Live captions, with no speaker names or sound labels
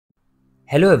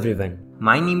Hello everyone,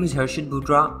 my name is Harshit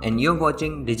Bhutra and you're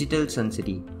watching Digital Sun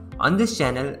City. On this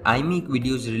channel, I make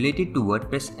videos related to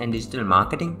WordPress and digital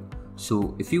marketing.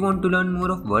 So if you want to learn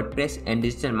more of WordPress and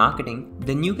digital marketing,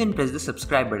 then you can press the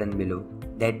subscribe button below.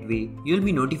 That way, you'll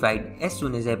be notified as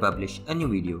soon as I publish a new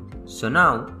video. So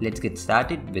now, let's get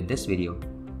started with this video.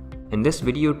 In this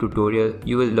video tutorial,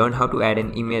 you will learn how to add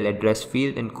an email address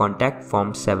field in Contact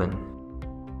Form 7.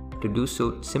 To do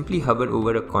so, simply hover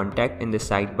over a contact in the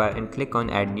sidebar and click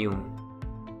on Add New.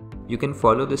 You can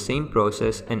follow the same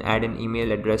process and add an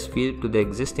email address field to the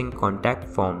existing contact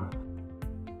form.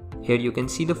 Here you can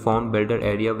see the form builder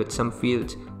area with some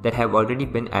fields that have already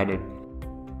been added.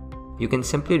 You can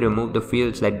simply remove the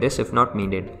fields like this if not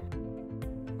needed.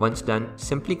 Once done,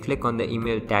 simply click on the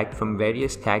email tag from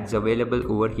various tags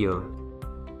available over here.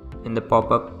 In the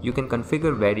pop-up, you can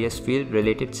configure various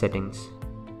field-related settings.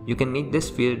 You can make this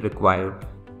field required.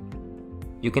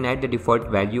 You can add the default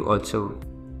value also.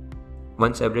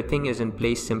 Once everything is in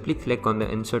place, simply click on the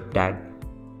Insert tag.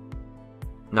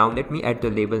 Now let me add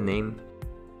the label name.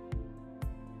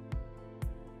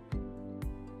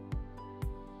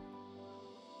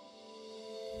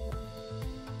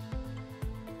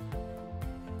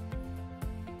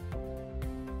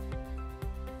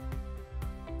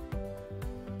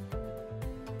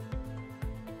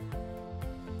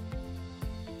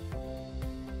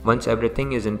 Once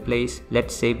everything is in place,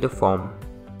 let's save the form.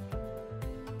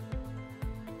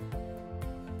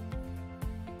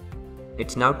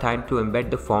 It's now time to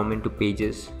embed the form into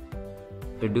Pages.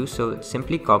 To do so,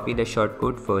 simply copy the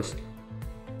shortcode first.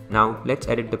 Now let's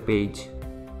edit the page.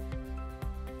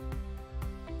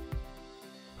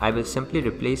 I will simply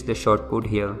replace the shortcode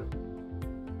here.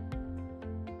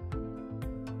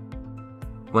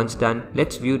 Once done,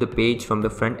 let's view the page from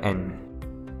the front end.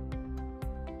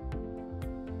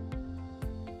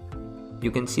 You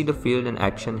can see the field in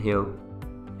action here,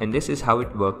 and this is how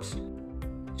it works.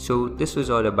 So this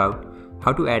was all about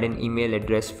how to add an email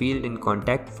address field in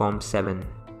Contact Form 7.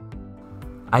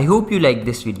 I hope you liked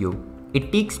this video.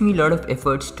 It takes me a lot of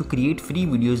efforts to create free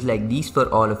videos like these for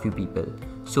all of you people,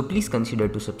 so please consider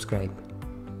to subscribe.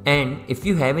 And if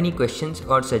you have any questions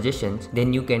or suggestions,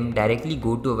 then you can directly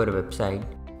go to our website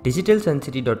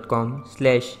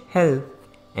digitalsuncity.com/help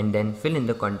and then fill in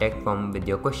the contact form with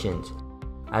your questions.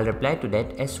 I'll reply to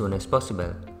that as soon as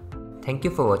possible. Thank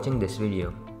you for watching this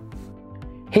video.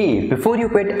 Hey, before you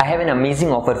quit, I have an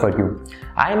amazing offer for you.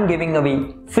 I am giving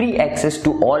away free access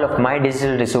to all of my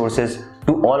digital resources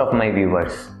to all of my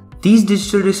viewers. These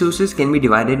digital resources can be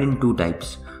divided in two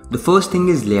types. The first thing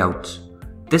is layouts.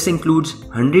 This includes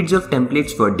hundreds of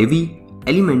templates for Divi,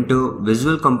 Elementor,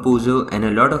 Visual Composer and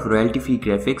a lot of royalty-free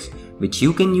graphics which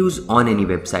you can use on any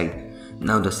website.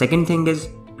 Now the second thing is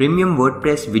premium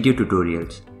WordPress video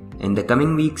tutorials. In the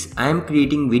coming weeks, I am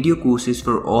creating video courses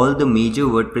for all the major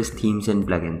WordPress themes and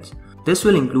plugins. This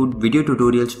will include video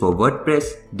tutorials for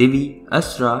WordPress, Divi,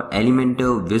 Astra,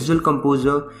 Elementor, Visual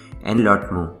Composer and a lot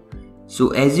more. So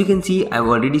as you can see, I've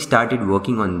already started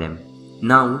working on them.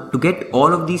 Now to get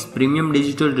all of these premium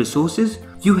digital resources,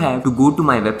 you have to go to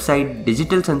my website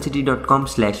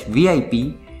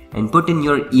digitalsuncity.com/VIP and put in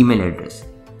your email address.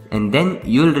 And then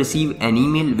you'll receive an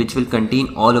email which will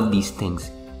contain all of these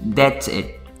things. That's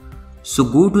it. So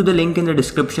go to the link in the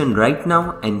description right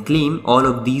now and claim all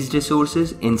of these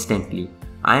resources instantly.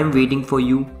 I am waiting for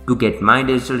you to get my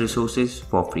digital resources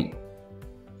for free.